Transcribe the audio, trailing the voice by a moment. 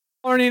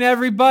Morning,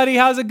 everybody.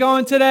 How's it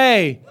going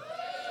today?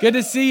 Good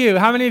to see you.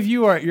 How many of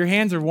you your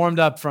hands are warmed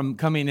up from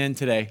coming in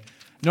today?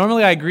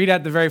 Normally I greet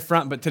at the very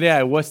front, but today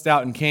I wussed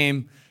out and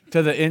came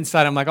to the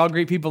inside. I'm like, I'll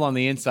greet people on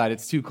the inside.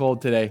 It's too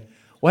cold today.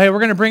 Well, hey, we're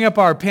going to bring up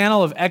our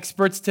panel of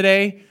experts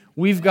today.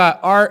 We've got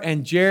Art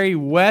and Jerry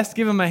West.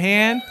 Give them a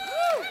hand.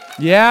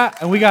 Yeah,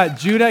 and we got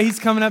Judah. He's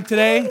coming up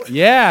today.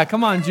 Yeah,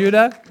 come on,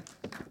 Judah.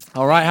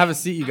 All right, have a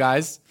seat, you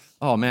guys.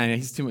 Oh, man,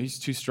 he's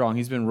too strong.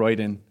 He's been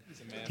roiding.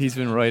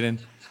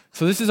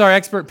 So this is our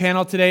expert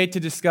panel today to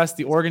discuss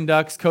the Oregon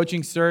Ducks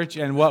coaching search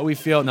and what we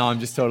feel. No, I'm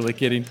just totally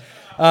kidding.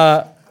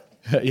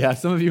 Yeah,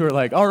 some of you are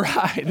like, all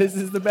right, this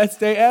is the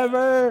best day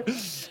ever.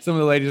 Some of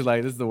the ladies are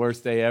like, this is the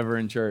worst day ever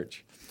in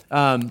church.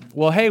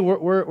 Well, hey,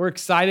 we're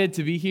excited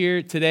to be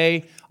here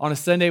today on a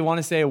Sunday. I want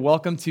to say a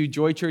welcome to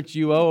Joy Church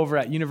UO over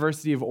at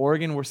University of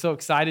Oregon. We're so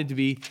excited to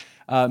be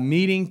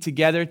meeting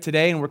together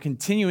today, and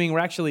we're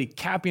actually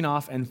capping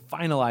off and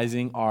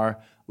finalizing our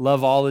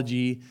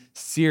Loveology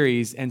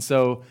series. And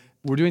so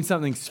we're doing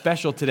something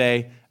special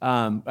today.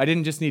 I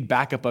didn't just need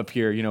backup up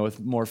here, with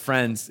more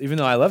friends, even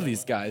though I love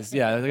these guys.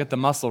 Yeah, they got the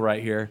muscle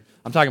right here.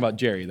 I'm talking about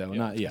Jerry, though,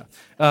 not, yeah.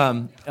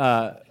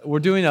 We're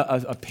doing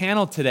a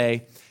panel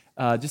today,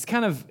 just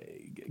kind of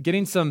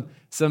getting some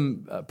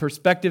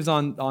perspectives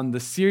on the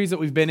series that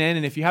we've been in.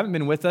 And if you haven't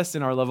been with us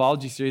in our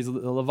Loveology series, the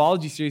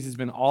Loveology series has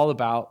been all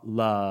about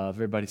love.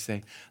 Everybody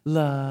say,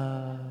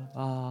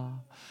 love.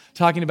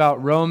 Talking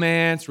about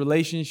romance,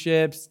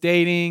 relationships,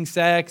 dating,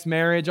 sex,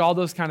 marriage, all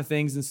those kind of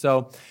things. And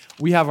so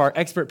we have our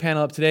expert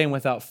panel up today, and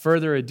without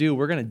further ado,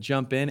 we're going to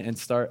jump in and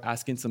start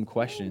asking some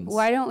questions.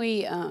 Why don't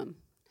we...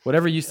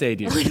 Whatever you say,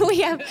 dear. Why don't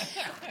we have...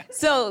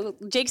 So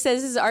Jake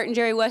says this is Art and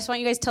Jerry West. Why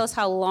don't you guys tell us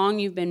how long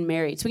you've been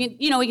married? So we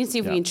can see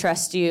if we can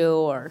trust you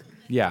or...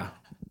 Yeah.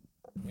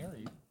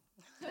 Married?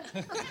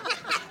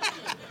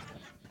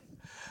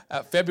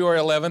 February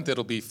 11th,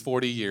 it'll be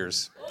 40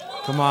 years.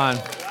 Come on.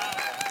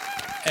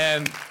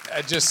 And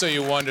just so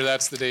you wonder,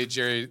 that's the day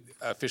Jerry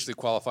officially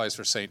qualifies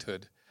for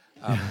sainthood,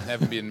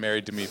 having been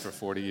married to me for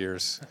 40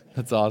 years.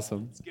 That's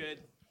awesome. It's good.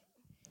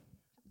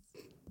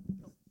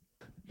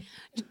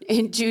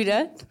 And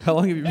Judah? How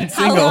long have you been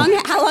single?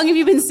 How long have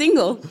you been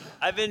single?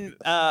 I've been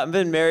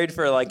married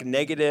for like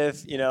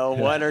negative,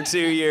 1 or 2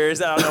 years.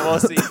 I don't know.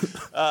 We'll see.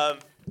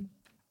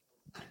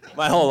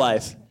 My whole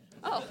life.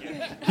 Oh.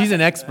 He's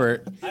an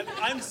expert.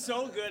 I'm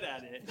so good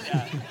at it.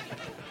 Yeah.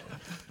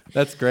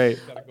 That's great.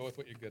 Got to go with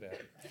what you're good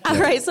at. All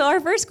right, so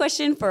our first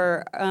question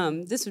for,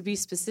 this would be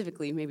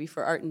specifically maybe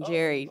for Art and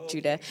Jerry,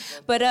 Judah.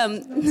 But how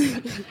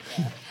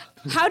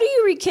do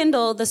you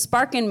rekindle the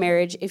spark in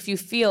marriage if you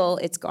feel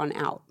it's gone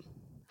out?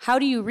 How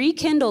do you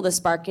rekindle the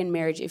spark in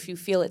marriage if you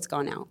feel it's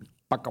gone out?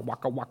 Waka,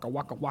 waka, waka,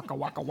 waka, waka,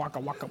 waka, waka,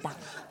 waka, waka.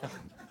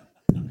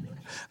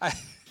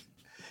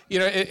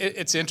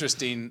 It's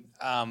interesting.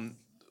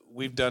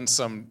 We've done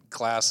some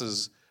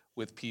classes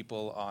with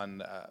people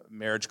on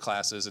marriage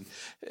classes, and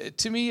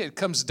to me, it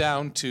comes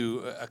down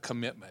to a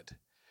commitment.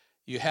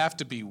 You have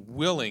to be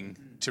willing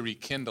to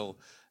rekindle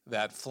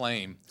that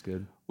flame. That's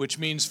good. Which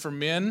means for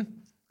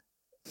men,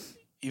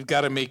 you've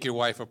got to make your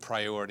wife a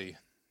priority.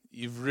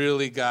 You've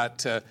really got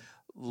to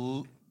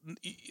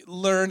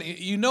learn.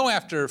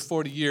 After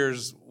 40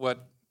 years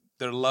what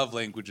their love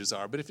languages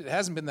are, but if it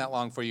hasn't been that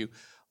long for you,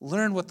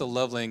 learn what the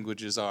love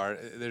languages are.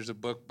 There's a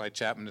book by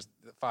Chapman,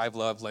 5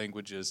 Love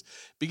Languages.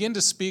 Begin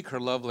to speak her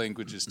love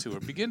languages to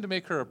her. Begin to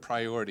make her a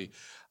priority.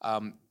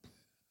 I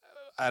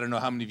don't know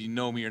how many of you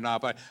know me or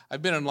not, but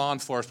I've been in law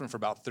enforcement for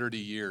about 30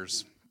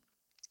 years.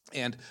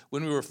 And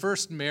when we were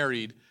first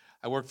married,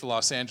 I worked for the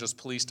Los Angeles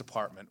Police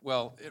Department.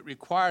 Well, it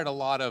required a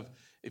lot of,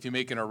 if you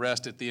make an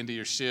arrest at the end of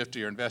your shift or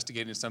you're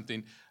investigating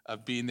something,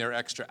 of being there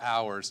extra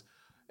hours.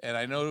 And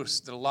I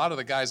noticed that a lot of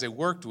the guys I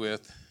worked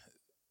with,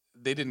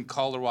 they didn't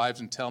call their wives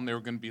and tell them they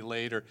were going to be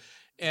late.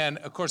 And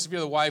of course, if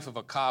you're the wife of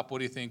a cop, what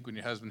do you think when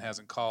your husband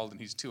hasn't called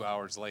and he's 2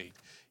 hours late?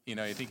 You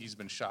think he's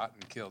been shot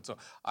and killed. So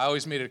I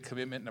always made a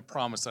commitment and a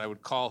promise that I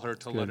would call her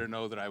to let her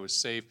know that I was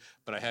safe,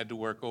 but I had to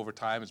work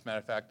overtime. As a matter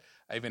of fact,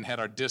 I even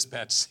had our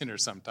dispatch center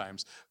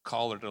sometimes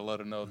call her to let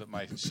her know that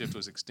my shift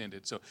was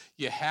extended. So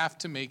you have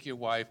to make your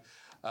wife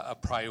a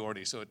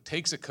priority. So it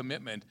takes a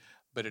commitment,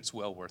 but it's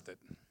well worth it.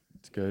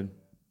 It's good.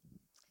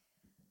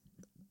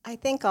 I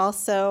think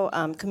also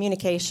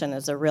communication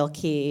is a real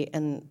key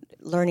in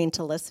learning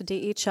to listen to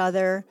each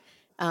other,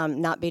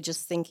 not be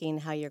just thinking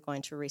how you're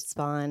going to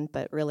respond,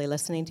 but really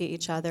listening to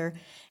each other.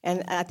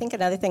 And I think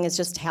another thing is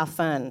just have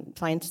fun.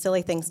 Find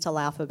silly things to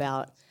laugh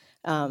about.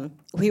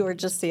 We were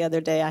just the other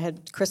day, I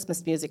had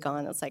Christmas music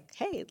on. It's like,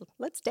 hey,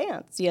 let's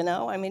dance,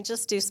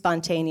 just do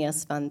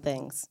spontaneous, fun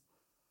things.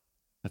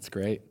 That's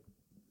great.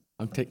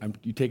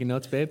 You taking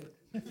notes, babe?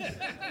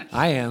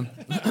 I am.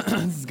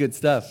 This is good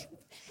stuff.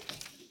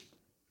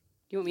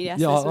 You want me to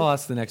ask Yeah, this I'll one?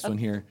 ask the next one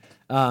here.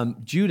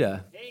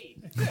 Judah. Hey.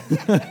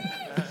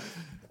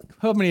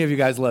 How many of you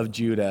guys love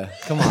Judah?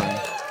 Come on.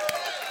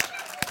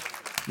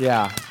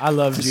 Yeah, I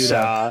love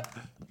Judah.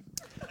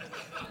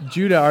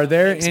 Judah, are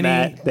there Thanks,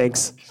 Matt.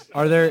 Thanks.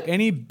 Are there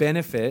any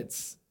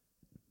benefits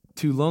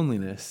to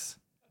loneliness?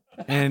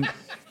 And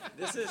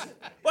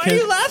Why are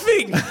you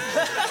laughing?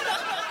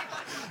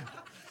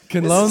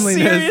 Can This is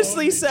loneliness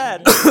seriously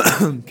sad.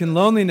 can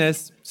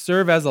loneliness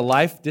serve as a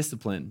life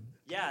discipline?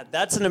 Yeah,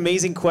 that's an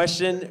amazing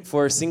question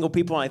for single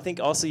people. And I think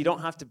also you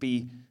don't have to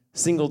be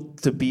single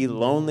to be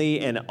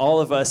lonely, and all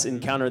of us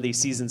encounter these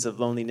seasons of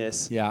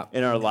loneliness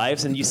in our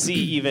lives. And you see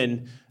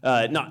even,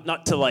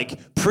 not to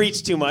like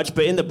preach too much,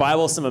 but in the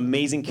Bible, some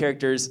amazing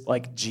characters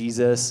like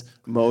Jesus,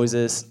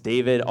 Moses,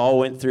 David, all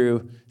went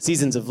through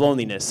seasons of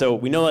loneliness. So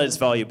we know that it's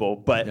valuable,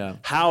 but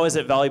how is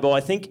it valuable?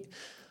 I think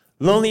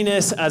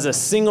loneliness as a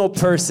single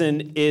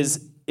person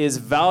is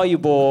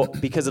valuable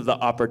because of the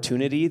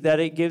opportunity that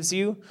it gives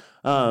you.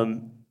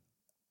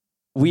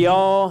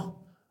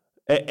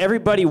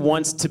 Everybody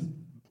wants to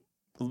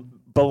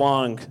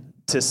belong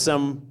to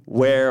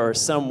somewhere or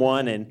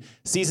someone, and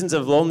seasons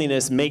of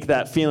loneliness make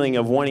that feeling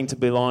of wanting to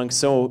belong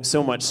so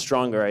much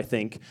stronger, I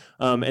think.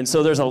 And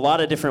so there's a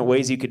lot of different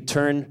ways you could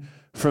turn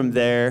from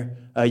there.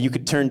 You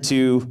could turn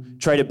to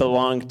try to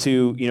belong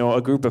to,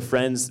 a group of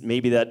friends.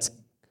 Maybe that's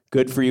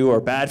good for you or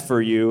bad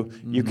for you.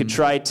 Mm-hmm. You could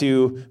try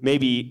to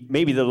maybe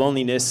the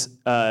loneliness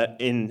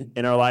in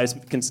our lives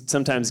can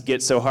sometimes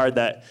get so hard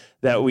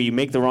that we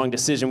make the wrong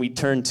decision. We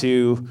turn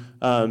to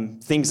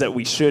things that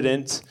we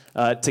shouldn't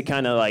to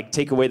kind of like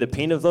take away the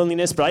pain of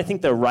loneliness. But I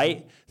think the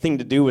right thing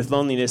to do with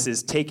loneliness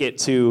is take it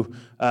to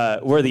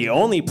where the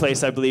only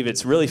place I believe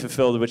it's really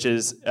fulfilled, which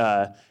is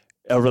a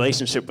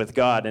relationship with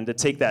God, and to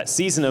take that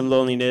season of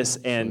loneliness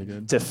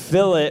and to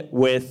fill it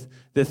with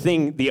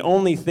the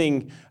only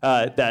thing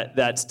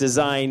that's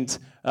designed.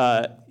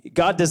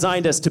 God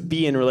designed us to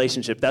be in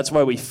relationship. That's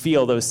why we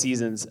feel those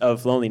seasons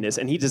of loneliness,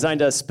 and He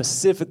designed us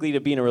specifically to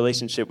be in a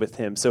relationship with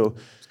Him. So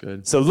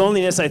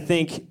loneliness, I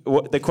think,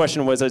 the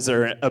question was, is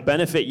there a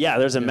benefit? Yeah,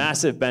 there's a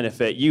massive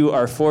benefit. You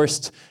are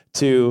forced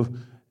to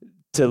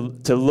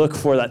look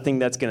for that thing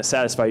that's going to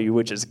satisfy you,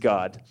 which is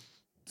God.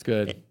 It's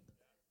good.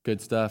 Good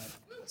stuff.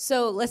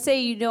 So let's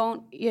say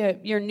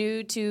you're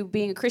new to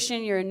being a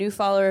Christian, you're a new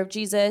follower of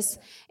Jesus,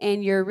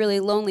 and you're really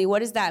lonely. What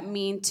does that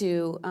mean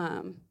to,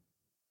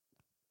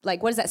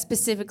 what does that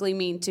specifically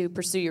mean to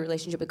pursue your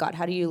relationship with God?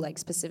 How do you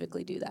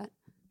specifically do that?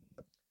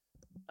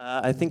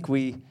 I think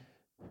we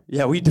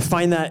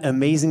define that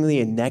amazingly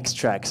in Next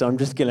Track. So I'm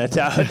just gonna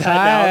tell that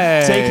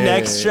now. Take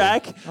Next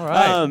Track. All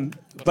right.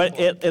 But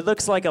it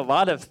looks like a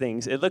lot of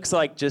things. It looks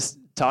like just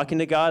talking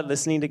to God,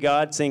 listening to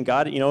God, saying,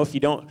 God, if you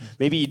don't,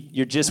 maybe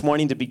you're just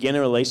wanting to begin a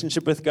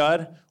relationship with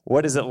God.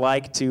 What is it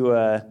like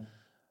to,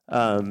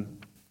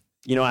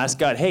 ask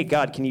God, hey,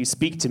 God, can you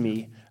speak to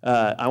me?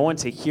 I want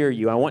to hear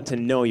you. I want to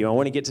know you. I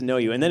want to get to know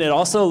you. And then it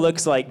also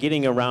looks like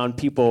getting around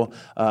people,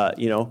 other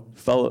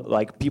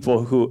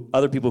people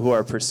who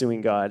are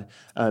pursuing God.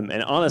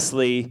 And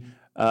honestly,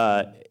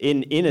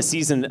 in a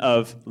season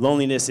of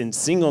loneliness and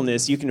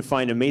singleness, you can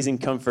find amazing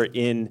comfort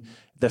in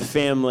the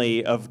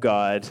family of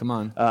God. Come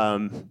on.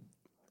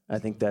 I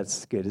think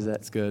that's good.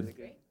 It's good.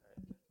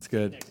 It's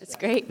good. It's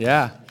great.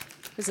 Yeah.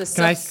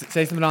 Can I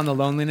say something on the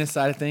loneliness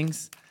side of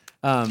things?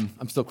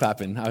 I'm still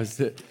clapping.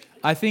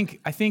 I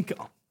think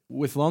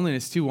with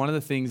loneliness too, one of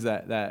the things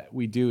that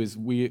we do is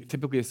we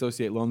typically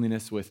associate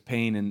loneliness with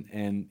pain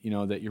and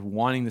that you're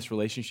wanting this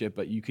relationship,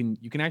 but you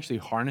can actually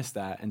harness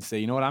that and say,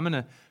 you know what, I'm going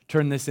to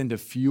turn this into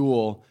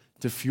fuel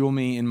to fuel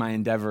me in my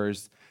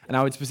endeavors. And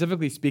I would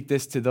specifically speak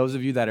this to those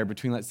of you that are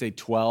between, let's say,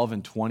 12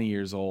 and 20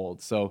 years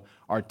old. So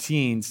our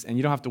teens, and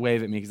you don't have to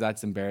wave at me because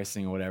that's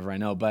embarrassing or whatever, I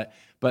know. But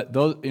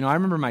those, I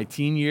remember my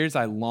teen years,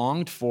 I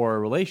longed for a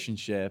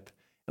relationship.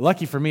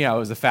 Lucky for me, I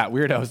was a fat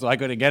weirdo, so I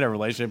couldn't get a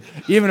relationship,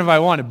 even if I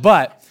wanted.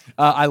 But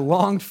I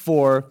longed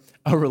for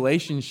a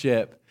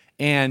relationship.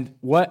 And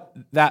what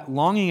that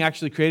longing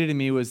actually created in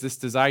me was this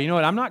desire, you know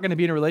what, I'm not going to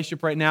be in a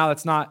relationship right now.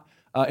 That's not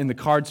in the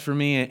cards for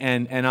me,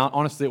 and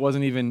honestly, it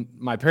wasn't even,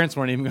 my parents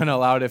weren't even going to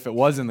allow it if it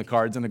was in the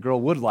cards, and the girl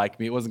would like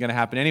me. It wasn't going to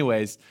happen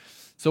anyways.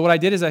 So what I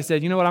did is I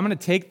said, you know what, I'm going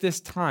to take this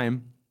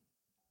time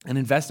and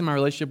invest in my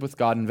relationship with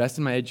God, invest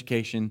in my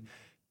education,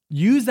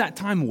 use that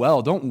time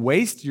well. Don't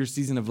waste your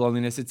season of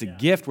loneliness. It's a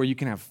gift where you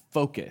can have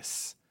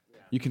focus.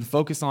 You can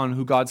focus on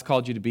who God's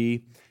called you to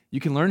be. You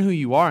can learn who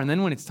you are, and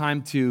then when it's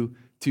time to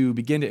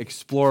begin to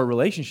explore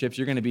relationships,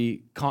 you're going to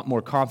be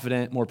more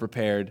confident, more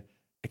prepared,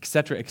 et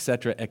cetera, et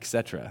cetera, et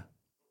cetera.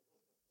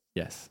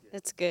 Yes.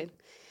 That's good.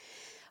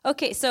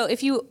 Okay, so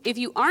if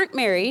you aren't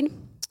married,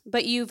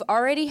 but you've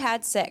already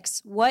had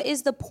sex, what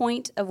is the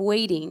point of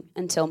waiting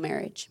until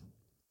marriage?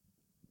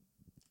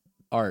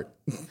 Art.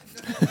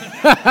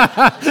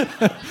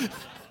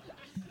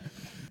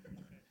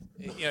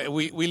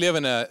 We live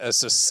in a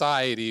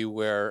society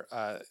where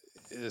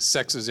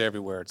sex is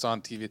everywhere. It's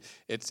on TV.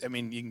 You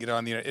can get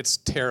on the internet. It's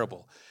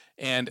terrible.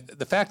 And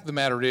the fact of the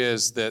matter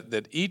is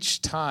that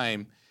each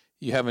time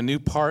you have a new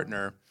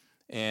partner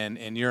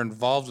and you're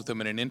involved with them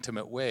in an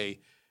intimate way,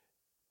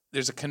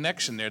 there's a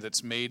connection there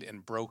that's made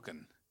and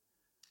broken.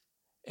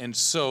 And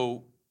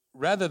so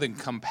rather than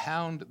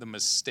compound the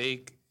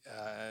mistake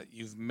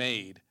you've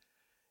made,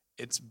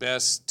 it's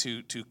best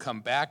to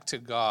come back to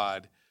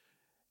God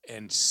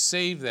and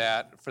save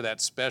that for that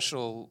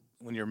special,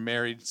 when you're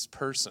married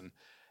person,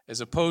 as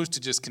opposed to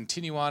just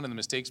continue on and the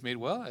mistakes made.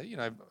 Well,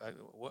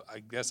 I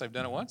guess I've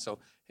done it once, so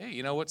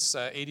hey, what's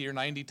 80 or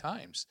 90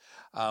 times?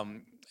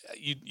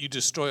 You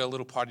destroy a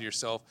little part of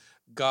yourself.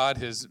 God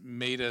has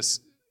made us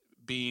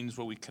beings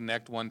where we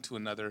connect one to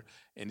another,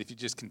 and if you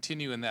just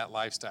continue in that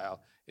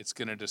lifestyle, it's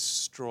going to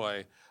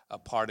destroy a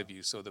part of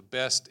you. So the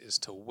best is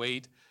to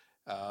wait.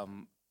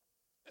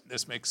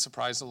 This may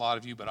surprise a lot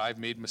of you, but I've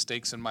made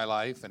mistakes in my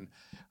life, and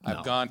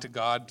I've gone to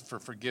God for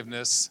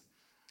forgiveness,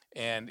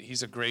 and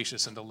He's a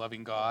gracious and a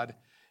loving God,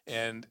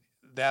 and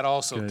that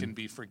also can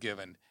be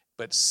forgiven.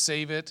 But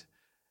save it,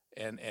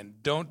 and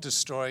don't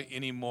destroy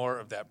any more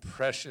of that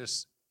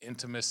precious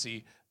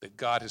intimacy that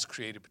God has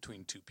created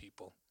between two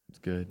people. It's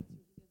good.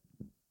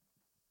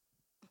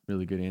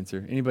 Really good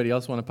answer. Anybody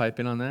else want to pipe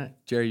in on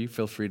that? Jerry, you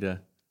feel free to.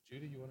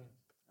 Judy, you want to?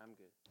 I'm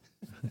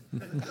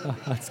good.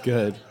 That's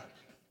good.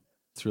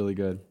 It's really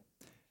good.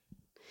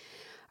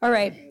 All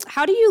right.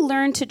 How do you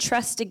learn to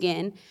trust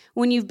again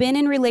when you've been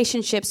in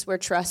relationships where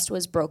trust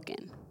was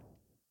broken?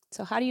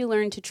 So how do you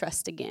learn to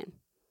trust again?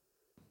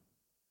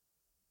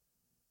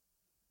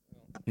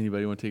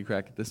 Anybody want to take a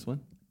crack at this one?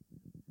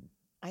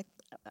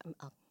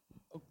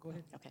 Oh, go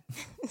ahead.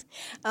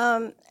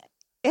 Okay.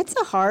 It's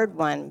a hard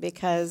one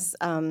because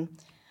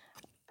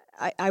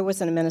I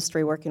was in a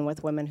ministry working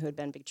with women who had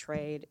been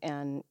betrayed,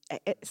 and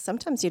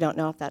sometimes you don't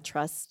know if that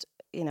trust,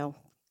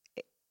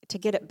 to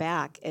get it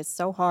back is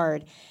so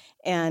hard.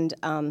 And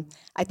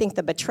I think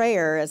the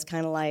betrayer is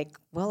kind of like,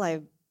 well,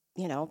 I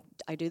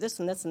do this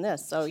and this and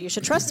this, so you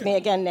should trust me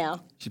again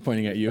now. She's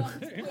pointing at you.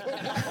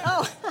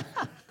 Oh,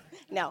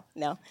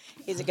 no,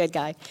 he's a good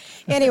guy.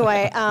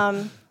 Anyway,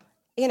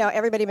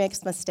 everybody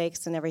makes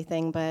mistakes and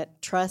everything,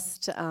 but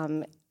trust,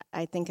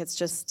 I think it's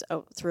just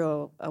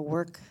through a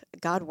work,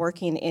 God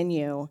working in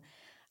you.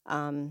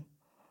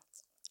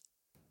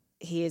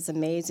 He is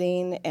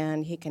amazing,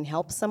 and He can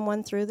help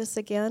someone through this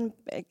again,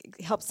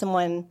 help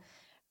someone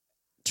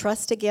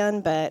trust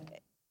again,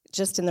 but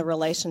just in the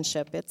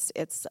relationship, it's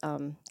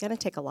going to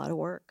take a lot of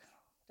work,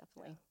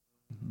 definitely.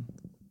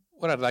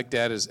 What I'd like to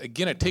add is,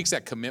 again, it takes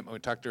that commitment. We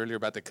talked earlier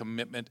about the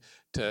commitment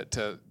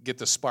to get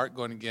the spark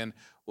going again.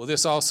 Well,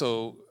 this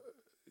also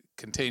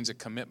contains a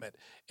commitment.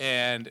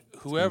 And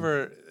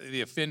whoever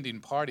the offending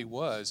party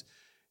was,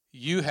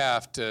 you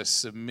have to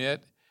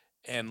submit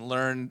and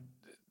learn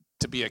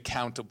to be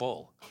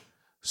accountable.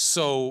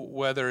 So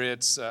whether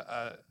it's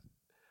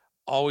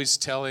always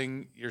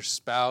telling your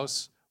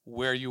spouse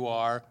where you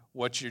are,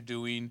 what you're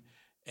doing,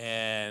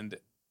 and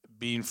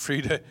being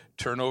free to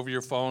turn over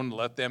your phone,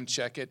 let them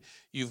check it.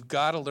 You've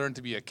got to learn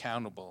to be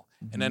accountable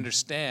and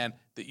understand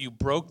that you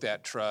broke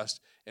that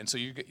trust, and so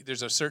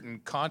there's a certain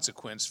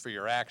consequence for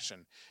your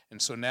action.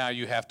 And so now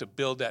you have to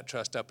build that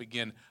trust up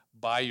again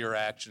by your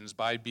actions,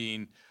 by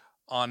being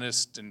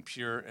honest and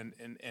pure and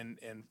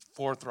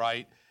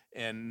forthright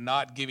and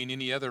not giving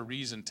any other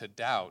reason to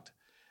doubt.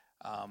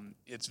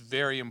 It's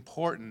very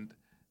important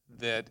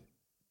that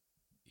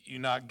you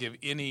not give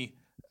any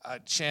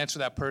chance for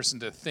that person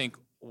to think,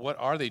 what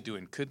are they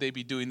doing? Could they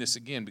be doing this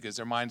again? Because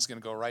their mind's going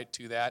to go right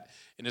to that,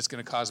 and it's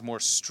going to cause more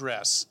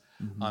stress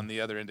on the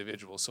other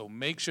individual. So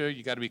make sure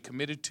you got to be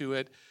committed to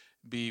it,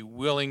 be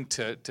willing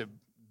to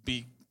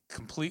be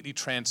completely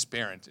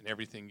transparent in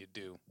everything you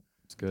do.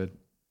 It's good.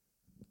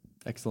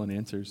 Excellent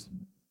answers.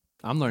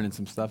 I'm learning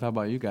some stuff. How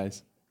about you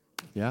guys?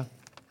 Yeah.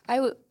 I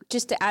would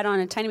just to add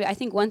on a tiny bit. I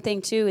think one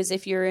thing too is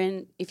if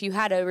you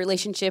had a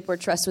relationship where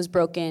trust was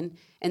broken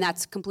and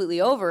that's completely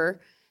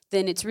over,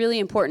 then it's really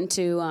important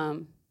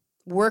to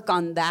work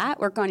on that,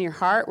 work on your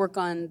heart, work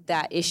on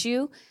that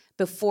issue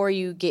before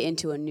you get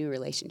into a new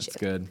relationship.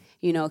 That's good.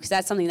 Because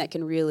that's something that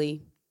can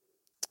really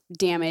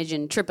damage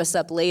and trip us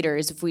up later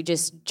is if we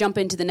just jump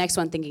into the next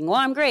one thinking, well,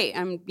 I'm great,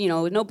 I'm,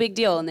 no big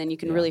deal, and then you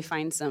can really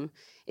find some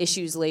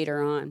issues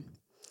later on.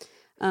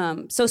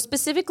 So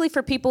specifically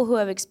for people who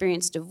have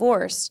experienced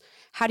divorce,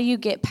 how do you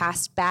get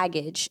past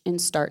baggage and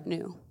start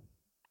new?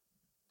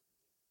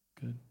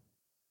 Good.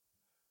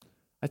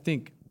 I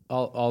think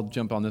I'll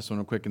jump on this one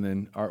real quick, and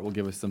then Art will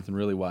give us something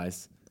really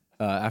wise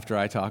after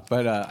I talk.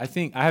 But I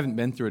think I haven't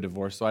been through a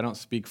divorce, so I don't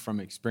speak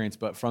from experience,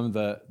 but from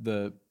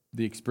the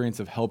experience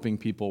of helping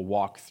people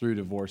walk through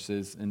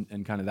divorces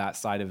and kind of that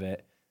side of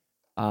it.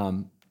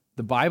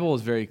 The Bible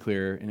is very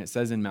clear, and it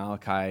says in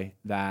Malachi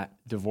that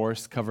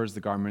divorce covers the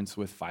garments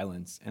with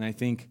violence. And I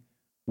think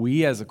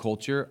we as a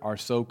culture are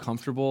so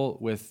comfortable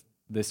with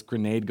this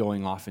grenade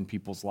going off in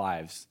people's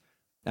lives.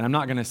 And I'm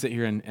not going to sit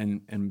here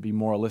and be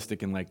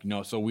moralistic and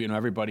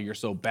everybody, you're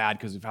so bad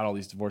because we've had all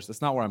these divorces.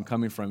 That's not where I'm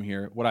coming from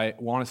here. What I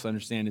want us to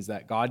understand is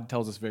that God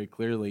tells us very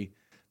clearly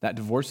that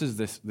divorce is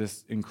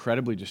this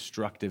incredibly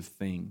destructive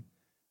thing.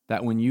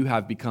 That when you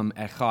have become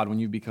echad, when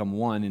you become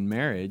one in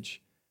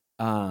marriage,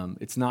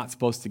 it's not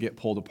supposed to get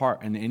pulled apart.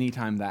 And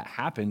anytime that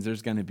happens,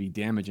 there's going to be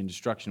damage and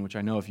destruction, which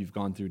I know if you've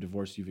gone through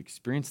divorce, you've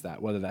experienced that,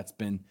 whether that's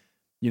been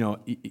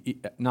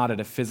not at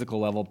a physical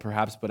level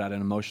perhaps, but at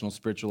an emotional,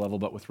 spiritual level,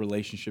 but with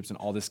relationships and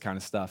all this kind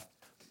of stuff.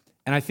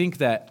 And I think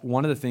that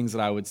one of the things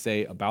that I would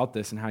say about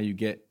this and how you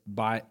get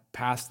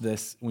past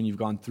this when you've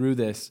gone through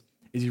this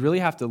is you really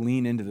have to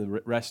lean into the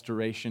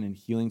restoration and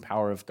healing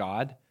power of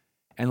God.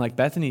 And like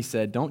Bethany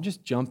said, don't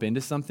just jump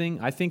into something.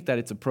 I think that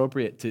it's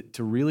appropriate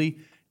to really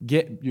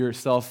get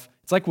yourself,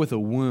 it's like with a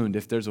wound.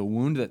 If there's a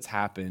wound that's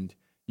happened,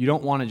 you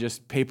don't want to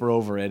just paper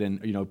over it and,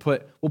 we'll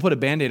put a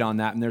Band-Aid on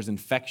that and there's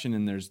infection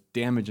and there's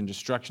damage and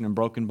destruction and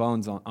broken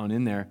bones on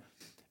in there.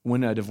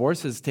 When a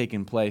divorce has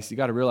taken place, you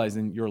got to realize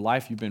in your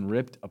life you've been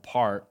ripped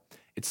apart.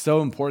 It's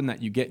so important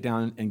that you get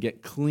down and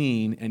get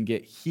clean and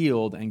get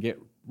healed and get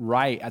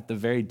right at the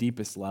very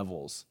deepest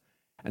levels.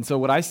 And so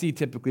what I see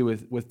typically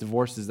with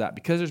divorce is that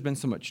because there's been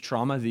so much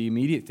trauma, the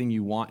immediate thing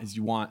you want,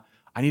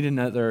 I need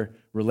another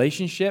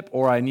relationship,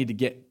 or I need to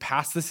get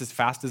past this as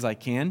fast as I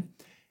can.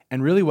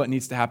 And really what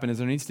needs to happen is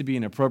there needs to be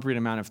an appropriate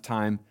amount of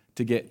time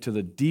to get to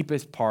the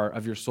deepest part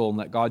of your soul and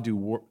let God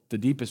do the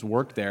deepest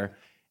work there.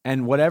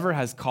 And whatever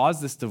has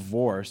caused this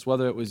divorce,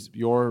 whether it was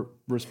your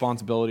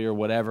responsibility or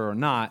whatever or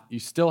not, you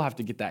still have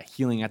to get that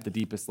healing at the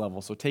deepest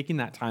level. So taking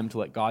that time to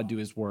let God do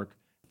his work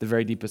at the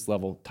very deepest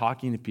level,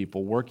 talking to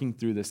people, working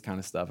through this kind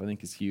of stuff, I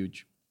think is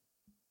huge.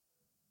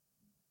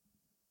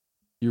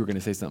 You were going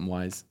to say something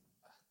wise.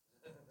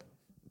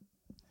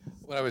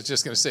 What I was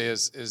just going to say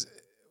is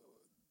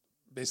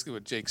basically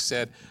what Jake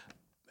said.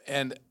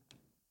 And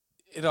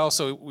it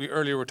also, we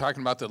earlier were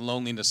talking about the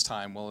loneliness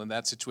time. Well, in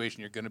that situation,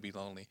 you're going to be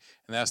lonely.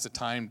 And that's the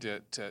time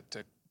to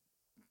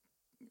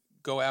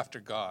go after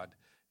God,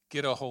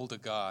 get a hold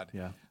of God,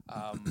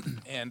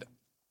 and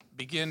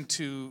begin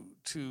to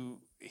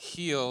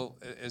heal,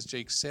 as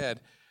Jake said.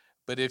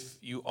 But if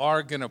you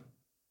are going to,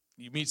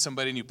 you meet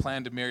somebody and you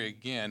plan to marry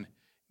again,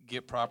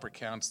 get proper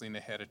counseling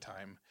ahead of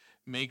time.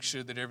 Make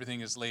sure that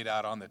everything is laid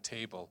out on the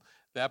table.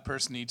 That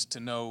person needs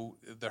to know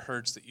the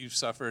hurts that you've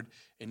suffered,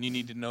 and you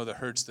need to know the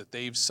hurts that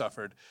they've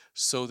suffered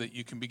so that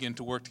you can begin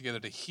to work together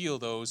to heal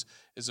those,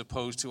 as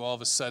opposed to all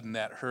of a sudden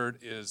that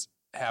hurt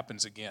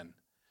happens again.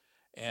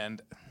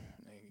 And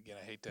again,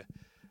 I hate to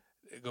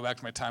go back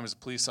to my time as a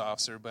police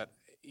officer, but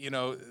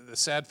the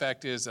sad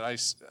fact is that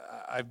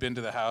I've been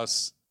to the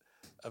house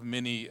of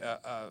many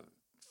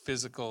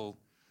physical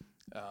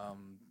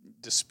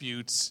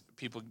disputes,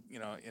 people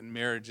in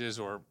marriages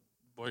or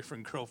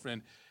boyfriend,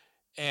 girlfriend,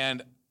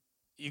 and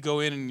you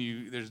go in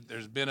and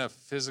there's been a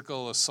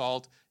physical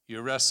assault, you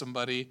arrest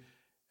somebody,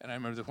 and I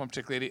remember the one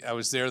particular lady, I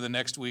was there the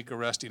next week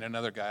arresting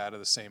another guy out of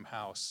the same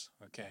house,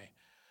 okay?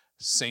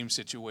 Same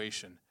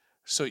situation.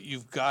 So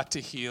you've got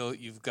to heal,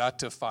 you've got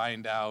to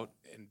find out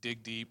and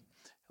dig deep,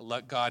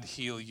 let God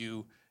heal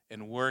you,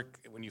 and work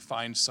when you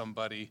find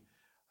somebody,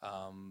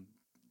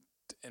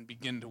 and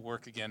begin to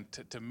work again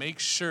to make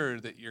sure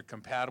that you're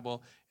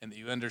compatible and that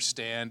you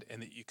understand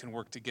and that you can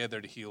work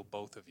together to heal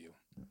both of you.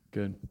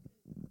 Good.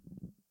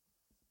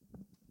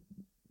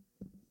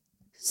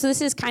 So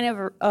this is kind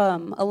of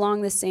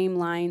along the same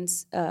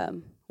lines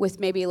with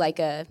maybe like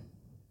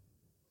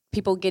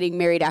people getting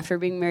married after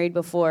being married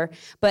before.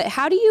 But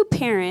how do you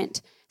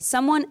parent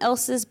someone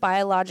else's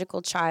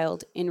biological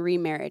child in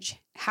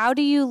remarriage? How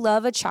do you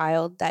love a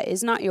child that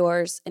is not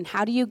yours, and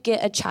how do you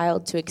get a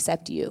child to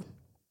accept you?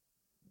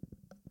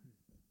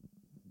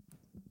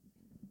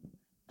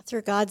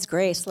 Through God's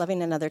grace,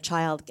 loving another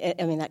child,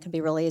 I mean, that can be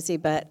really easy,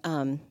 but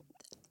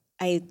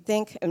I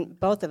think, and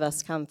both of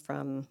us come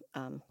from,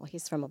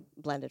 he's from a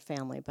blended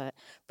family, but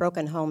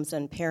broken homes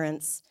and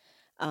parents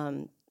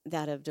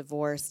that have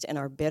divorced and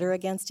are bitter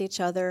against each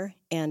other.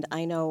 And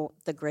I know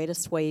the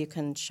greatest way you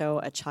can show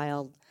a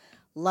child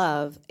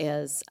love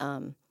is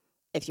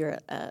if you're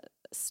a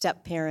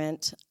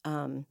step-parent,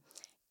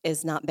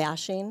 is not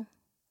bashing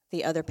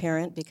the other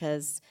parent,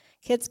 because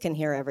kids can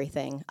hear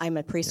everything. I'm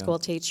a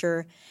preschool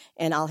teacher,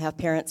 and I'll have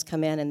parents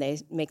come in and they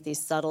make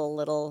these subtle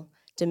little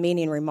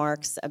demeaning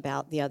remarks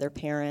about the other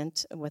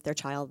parent with their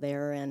child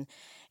there, and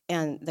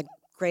the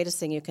greatest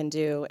thing you can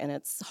do, and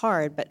it's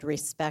hard, but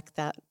respect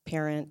that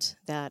parent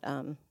that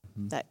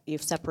that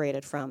you've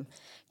separated from.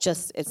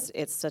 Just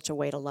it's such a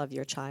way to love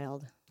your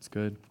child. It's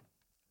good.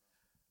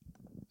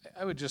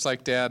 I would just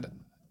like to add,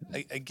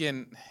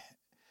 again,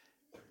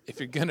 if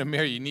you're going to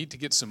marry, you need to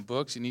get some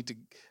books. You need to,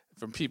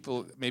 from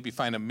people, maybe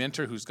find a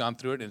mentor who's gone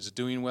through it and is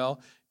doing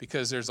well,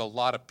 because there's a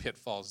lot of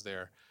pitfalls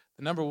there.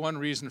 The number one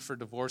reason for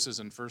divorces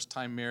and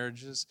first-time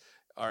marriages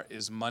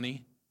is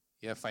money.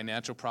 You have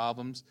financial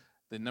problems.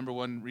 The number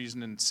one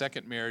reason in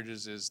second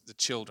marriages is the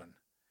children.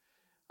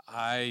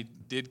 I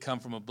did come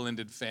from a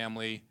blended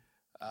family.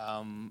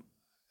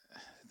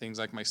 Things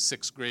like my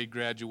 6th grade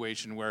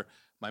graduation, where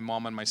my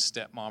mom and my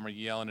stepmom are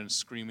yelling and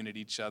screaming at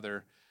each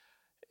other.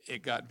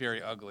 It got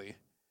very ugly.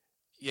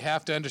 You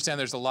have to understand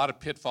there's a lot of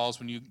pitfalls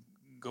when you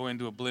go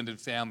into a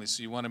blended family,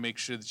 so you want to make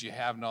sure that you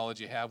have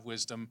knowledge, you have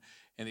wisdom,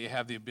 and that you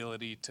have the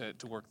ability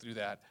to work through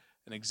that.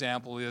 An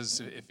example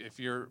is if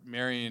you're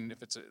marrying,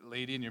 if it's a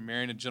lady and you're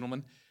marrying a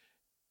gentleman,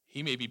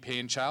 he may be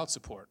paying child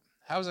support.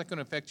 How is that going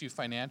to affect you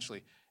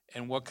financially?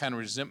 And what kind of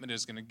resentment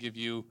is going to give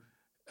you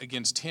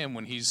against him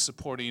when he's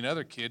supporting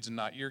other kids and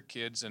not your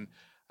kids? And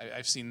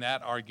I've seen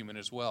that argument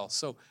as well.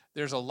 So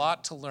there's a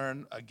lot to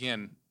learn.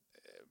 Again,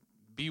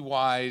 be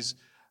wise,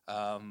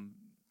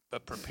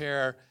 but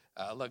prepare,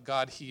 let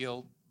God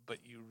heal, but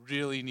you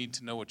really need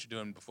to know what you're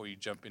doing before you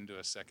jump into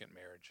a second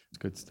marriage. It's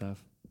good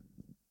stuff.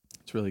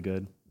 It's really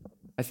good.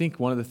 I think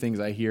one of the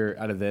things I hear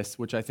out of this,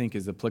 which I think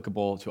is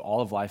applicable to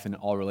all of life and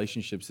all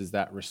relationships, is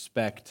that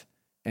respect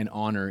and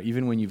honor.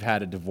 Even when you've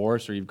had a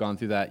divorce or you've gone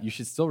through that, you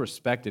should still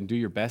respect and do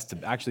your best to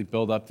actually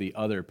build up the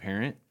other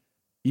parent,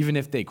 even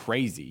if they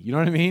crazy. You know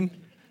what I mean?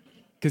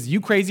 Because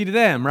you crazy to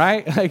them,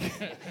 right? Like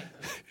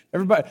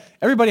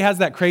everybody has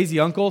that crazy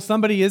uncle.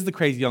 Somebody is the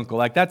crazy uncle.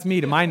 Like that's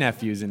me to my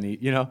nephews and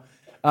you know.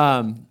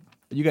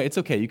 You guys, it's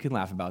okay. You can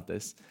laugh about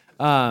this.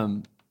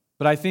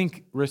 But I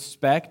think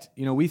respect,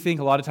 you know, we think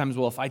a lot of times,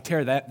 well, if I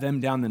tear them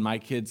down, then my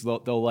kids,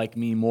 they'll like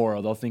me more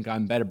or they'll think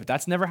I'm better. But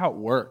that's never how it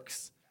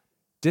works.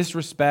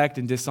 Disrespect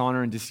and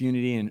dishonor and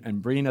disunity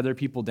and bringing other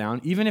people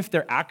down, even if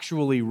they're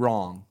actually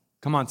wrong.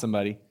 Come on,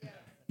 somebody.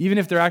 Even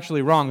if they're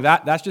actually wrong,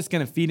 that's just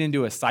going to feed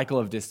into a cycle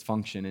of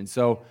dysfunction. And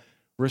so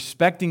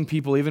respecting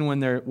people, even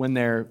when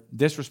they're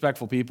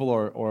disrespectful people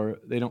or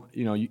they don't,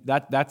 you know,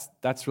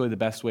 that's really the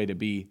best way to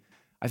be.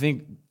 I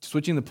think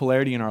switching the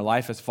polarity in our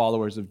life as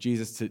followers of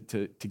Jesus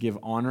to give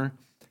honor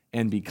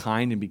and be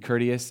kind and be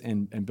courteous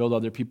and build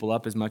other people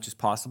up as much as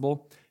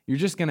possible, you're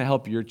just going to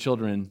help your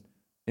children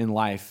in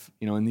life,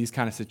 you know, in these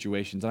kind of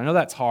situations. And I know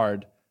that's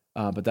hard,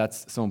 but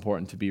that's so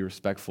important to be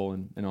respectful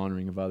and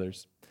honoring of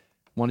others.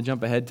 Want to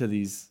jump ahead to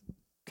these?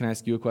 Can I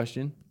ask you a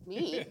question?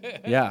 Me?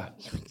 Yeah.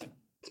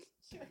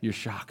 You're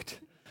shocked.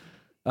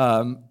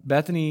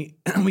 Bethany,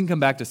 we can come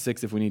back to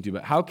 6 if we need to,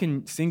 but how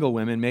can single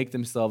women make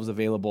themselves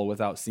available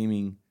without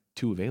seeming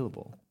too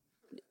available?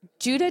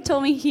 Judah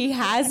told me he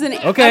has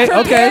a Okay.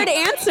 prepared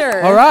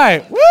answer. All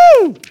right.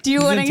 Woo! Do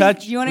you want to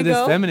touch you want to with go?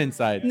 his feminine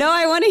side. No,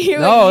 I want to hear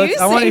No, what you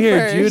say I want to hear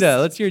first. Judah.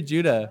 Let's hear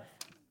Judah.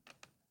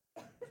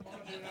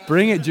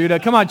 Bring it, Judah.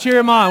 Come on, cheer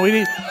him on. We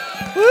need.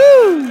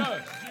 Woo!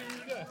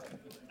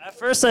 At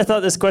first, I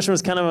thought this question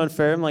was kind of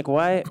unfair. I'm like,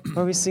 why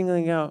are we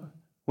singling out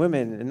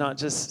women and not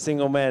just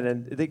single men?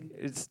 And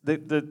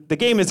the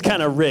game is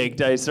kind of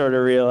rigged. I sort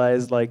of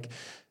realized, like,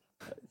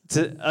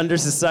 under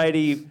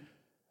society,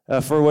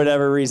 for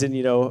whatever reason,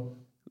 you know,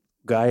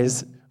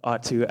 guys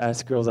ought to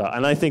ask girls out,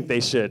 and I think they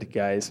should,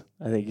 guys.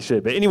 I think you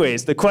should. But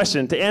anyways, the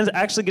question to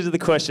actually get to the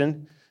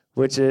question,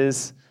 which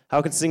is,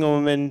 how can single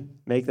women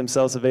make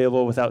themselves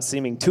available without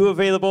seeming too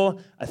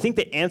available? I think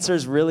the answer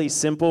is really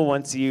simple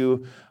once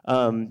you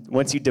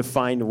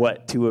define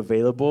what too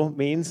available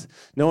means.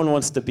 No one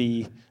wants to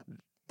be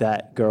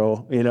that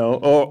girl, you know,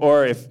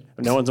 or if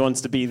no one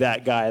wants to be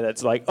that guy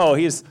that's like, oh,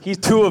 he's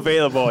too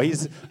available.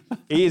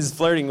 He's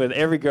flirting with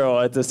every girl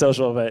at the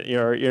social event,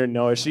 you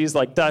know, she's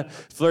like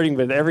flirting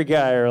with every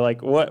guy, or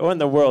like what in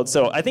the world?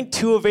 So I think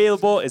too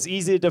available is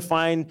easy to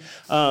define.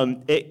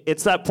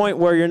 It's that point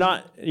where you're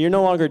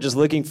no longer just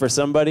looking for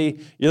somebody,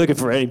 you're looking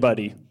for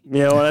anybody.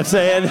 You know what I'm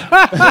saying?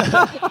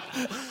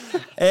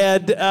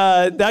 And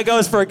that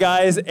goes for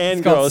guys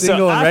and girls.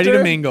 Single and ready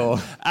to mingle.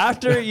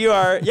 After you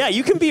are,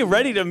 you can be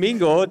ready to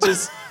mingle,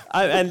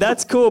 and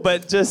that's cool,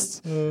 but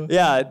just,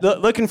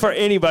 looking for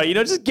anybody. You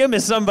know, just give me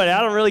somebody.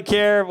 I don't really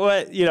care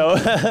what, you know.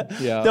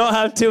 Don't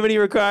have too many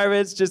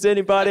requirements, just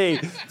anybody,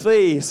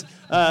 please.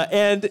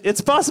 And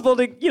it's possible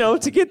to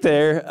get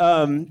there.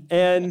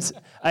 And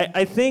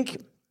I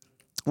think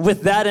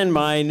with that in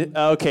mind,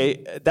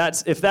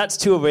 if that's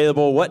too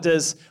available, what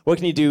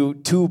can you do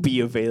to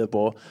be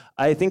available?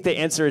 I think the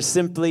answer is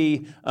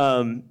simply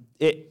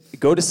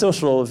go to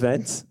social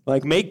events,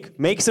 like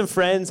make some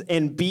friends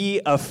and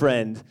be a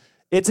friend.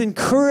 It's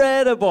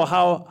incredible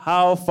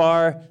how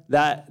far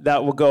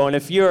that will go. And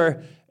if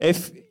you're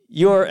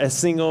a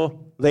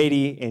single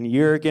lady and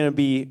you're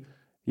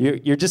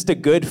just a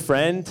good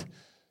friend,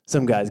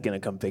 some guy's gonna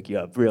come pick you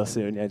up real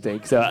soon, I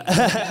think. So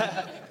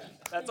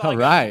that's all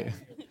right.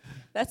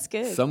 That's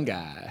good. Some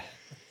guy.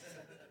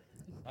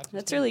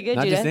 That's really good,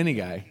 Not Judah. just any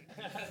guy.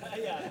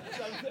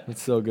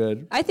 It's so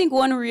good. I think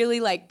one really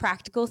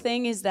practical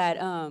thing is that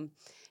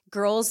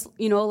girls,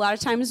 a lot of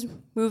times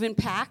move in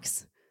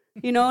packs,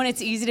 and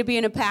it's easy to be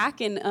in a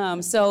pack.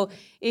 And so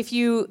if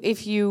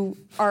you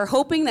are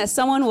hoping that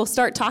someone will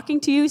start talking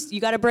to you, you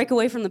got to break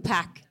away from the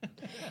pack,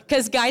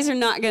 because guys are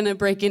not going to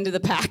break into the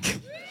pack.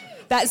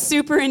 That's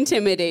super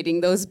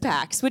intimidating, those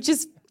packs, which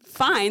is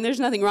fine. There's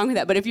nothing wrong with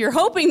that. But if you're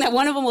hoping that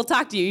one of them will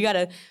talk to you, you got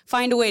to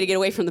find a way to get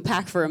away from the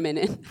pack for a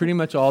minute. Pretty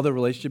much all the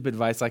relationship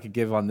advice I could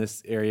give on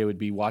this area would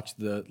be watch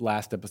the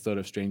last episode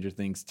of Stranger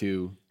Things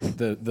 2.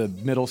 The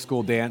middle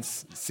school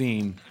dance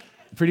scene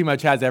pretty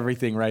much has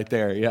everything right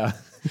there. Yeah.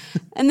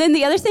 And then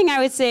the other thing I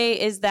would say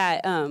is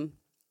that,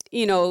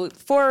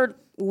 for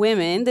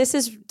women, this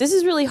is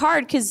really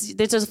hard because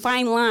there's a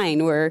fine line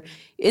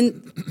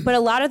but a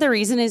lot of the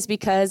reason is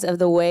because of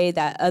the way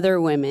that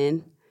other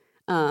women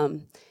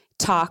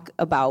talk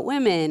about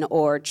women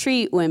or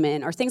treat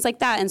women or things like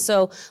that. And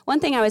so one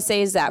thing I would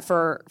say is that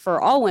for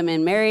all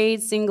women,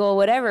 married, single,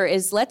 whatever,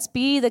 is let's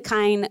be the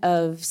kind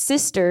of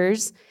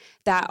sisters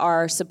that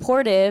are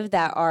supportive,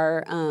 that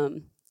are,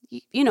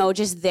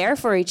 just there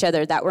for each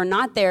other, that we're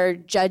not there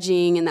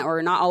judging and that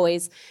we're not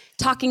always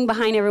talking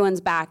behind everyone's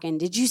back and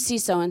did you see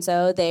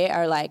so-and-so? They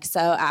are like so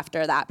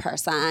after that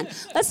person.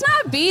 Let's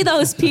not be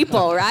those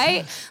people,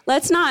 right?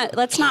 Let's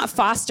not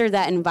foster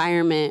that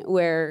environment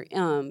where,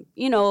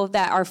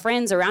 that our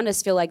friends around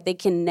us feel like they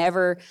can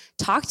never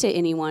talk to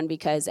anyone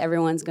because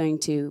everyone's going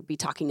to be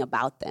talking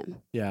about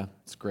them. Yeah,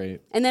 it's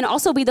great. And then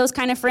also be those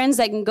kind of friends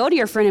that can go to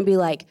your friend and be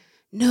like,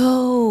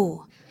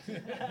 no,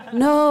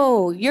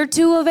 you're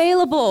too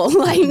available.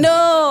 Like,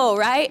 no,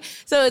 right?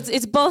 So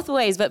it's both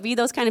ways, but be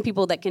those kind of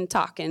people that can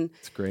talk and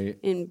It's great.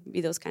 and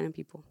be those kind of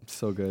people.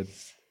 So good.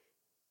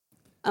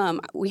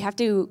 We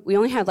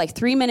only have like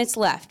 3 minutes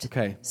left.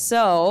 Okay.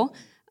 So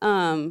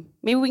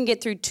maybe we can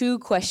get through 2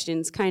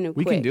 questions kind of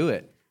quick. We can do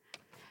it.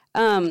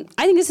 I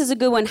think this is a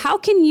good one. How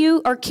can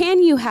you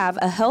have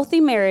a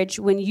healthy marriage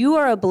when you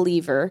are a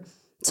believer,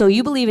 so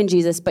you believe in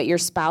Jesus, but your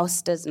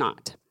spouse does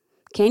not?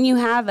 Can you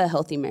have a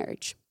healthy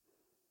marriage?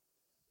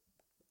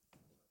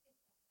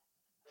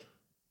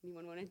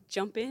 Anyone want to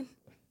jump in?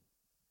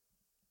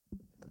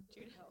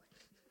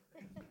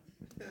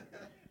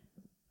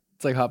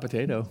 It's like hot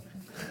potato.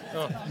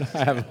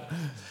 I have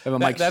a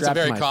mic That's a strapped to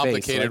very my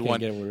complicated face, so I can't one.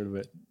 get a word of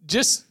it.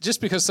 Just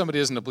because somebody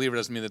isn't a believer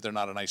doesn't mean that they're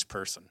not a nice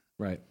person.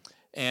 Right.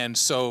 And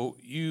so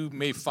you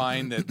may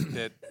find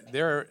that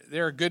there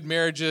are good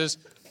marriages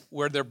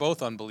where they're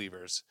both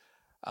unbelievers.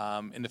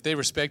 And if they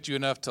respect you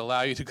enough to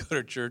allow you to go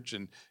to church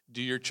and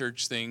do your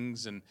church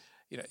things, and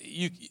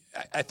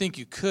I think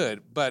you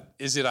could, but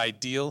is it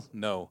ideal?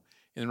 No.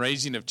 In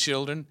raising of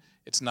children,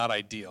 it's not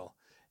ideal.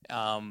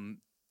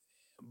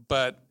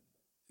 But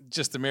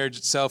just the marriage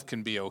itself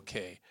can be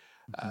okay.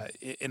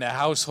 In a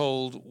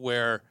household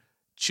where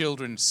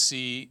children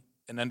see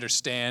and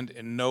understand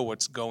and know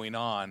what's going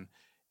on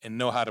and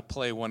know how to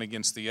play one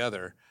against the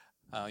other,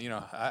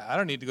 I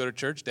don't need to go to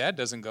church. Dad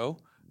doesn't go.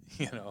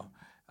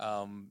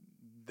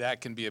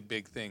 That can be a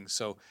big thing.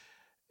 So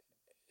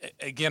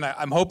again,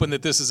 I'm hoping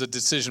that this is a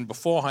decision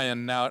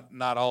beforehand. Now,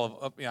 not all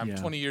of. I'm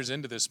 20 years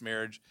into this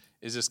marriage.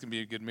 Is this going to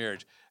be a good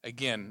marriage?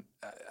 Again,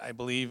 I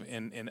believe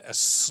in a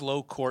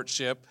slow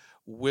courtship,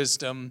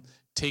 wisdom,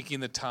 taking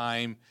the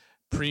time,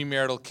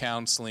 premarital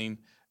counseling.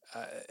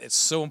 It's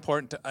so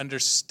important to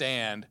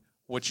understand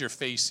what you're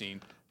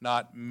facing.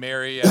 Not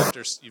marry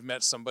after you've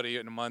met somebody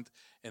in a month,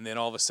 and then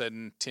all of a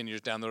sudden, 10 years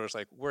down the road, it's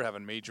like we're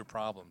having major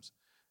problems.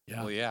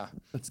 Yeah. Well, yeah.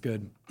 That's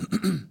good.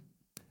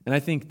 And I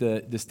think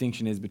the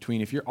distinction is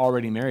between if you're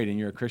already married and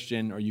you're a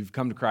Christian or you've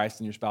come to Christ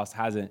and your spouse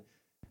hasn't,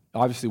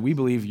 obviously we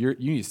believe you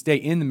need to stay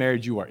in the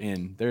marriage you are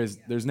in.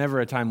 There's never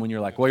a time when you're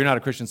like, well, you're not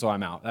a Christian, so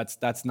I'm out.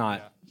 That's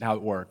not how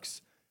it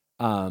works.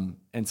 And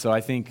so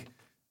I think,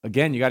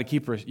 again, you got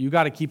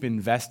to keep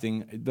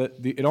investing.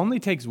 It only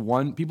takes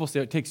one. People say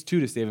it takes 2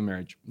 to save a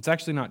marriage. It's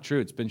actually not true.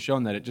 It's been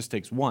shown that it just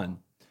takes 1.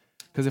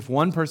 Because if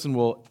one person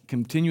will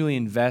continually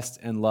invest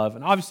and love,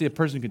 and obviously a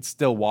person could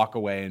still walk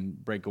away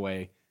and break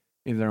away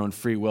in their own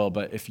free will,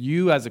 but if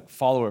you as a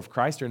follower of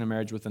Christ are in a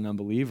marriage with an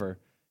unbeliever,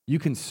 you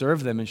can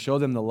serve them and show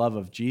them the love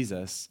of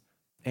Jesus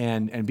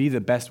and be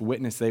the best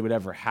witness they would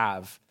ever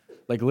have.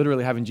 Like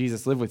literally having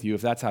Jesus live with you,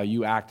 if that's how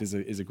you act, is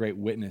a great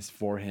witness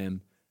for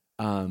him.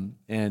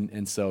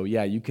 And so,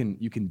 yeah, you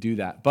can do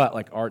that. But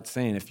like Art's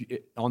saying,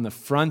 on the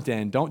front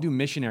end, don't do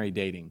missionary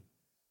dating.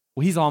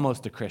 Well, he's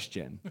almost a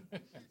Christian.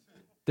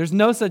 There's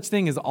no such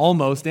thing as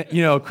almost,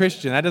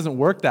 Christian. That doesn't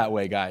work that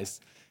way, guys.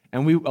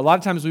 And a lot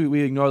of times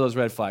we ignore those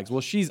red flags.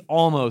 Well, she's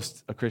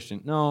almost a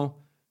Christian. No.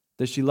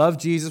 Does she love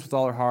Jesus with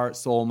all her heart,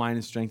 soul, mind,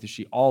 and strength? Is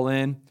she all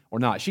in or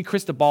not? Is she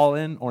Krista Ball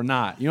in or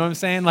not? You know what I'm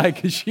saying?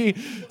 Like,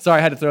 sorry,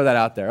 I had to throw that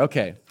out there.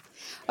 Okay.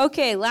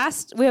 Okay,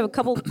 we have a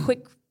couple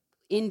quick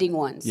ending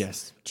ones.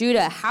 Yes.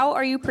 Judah, how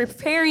are you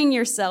preparing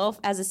yourself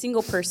as a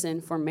single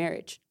person for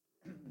marriage?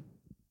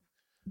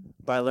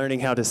 By learning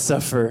how to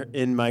suffer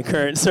in my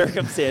current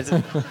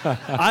circumstances.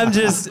 I'm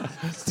just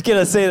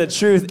gonna say the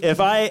truth. If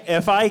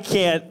I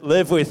can't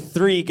live with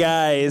 3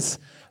 guys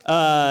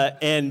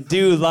and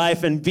do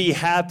life and be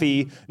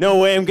happy, no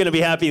way I'm gonna be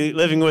happy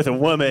living with a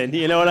woman.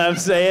 You know what I'm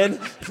saying?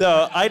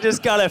 So I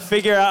just gotta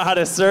figure out how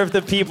to serve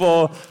the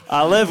people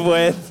I live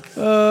with,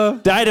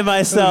 die to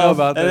myself,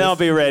 and then I'll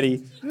be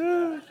ready.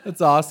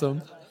 That's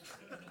awesome.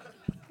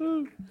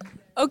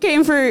 Okay,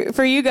 and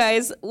for you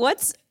guys,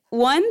 what's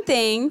one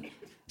thing?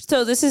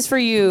 So this is for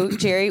you,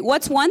 Jerry.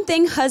 What's one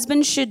thing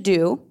husbands should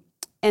do?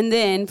 And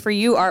then for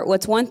you, Art,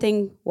 what's one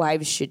thing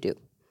wives should do?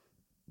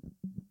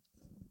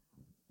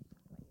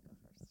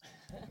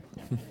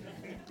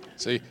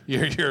 So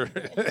you're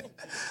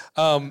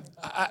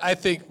I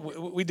think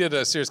we did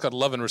a series called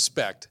Love and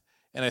Respect,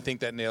 and I think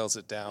that nails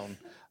it down.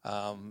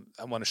 I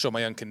want to show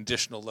my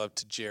unconditional love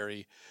to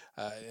Jerry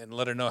and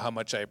let her know how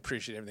much I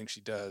appreciate everything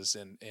she does,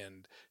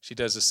 and she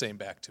does the same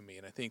back to me.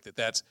 And I think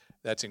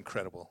that's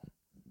incredible.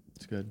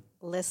 It's good.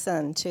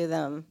 Listen to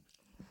them.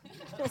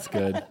 It's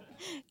good.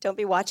 Don't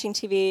be watching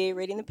TV,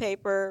 reading the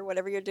paper,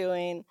 whatever you're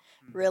doing.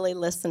 Really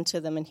listen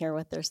to them and hear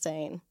what they're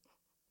saying.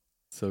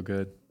 So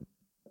good.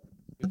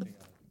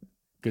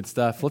 Good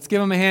stuff. Let's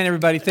give them a hand,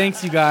 everybody.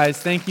 Thanks, you guys.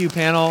 Thank you,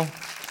 panel.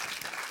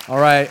 All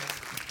right.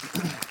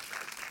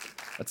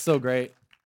 That's so great.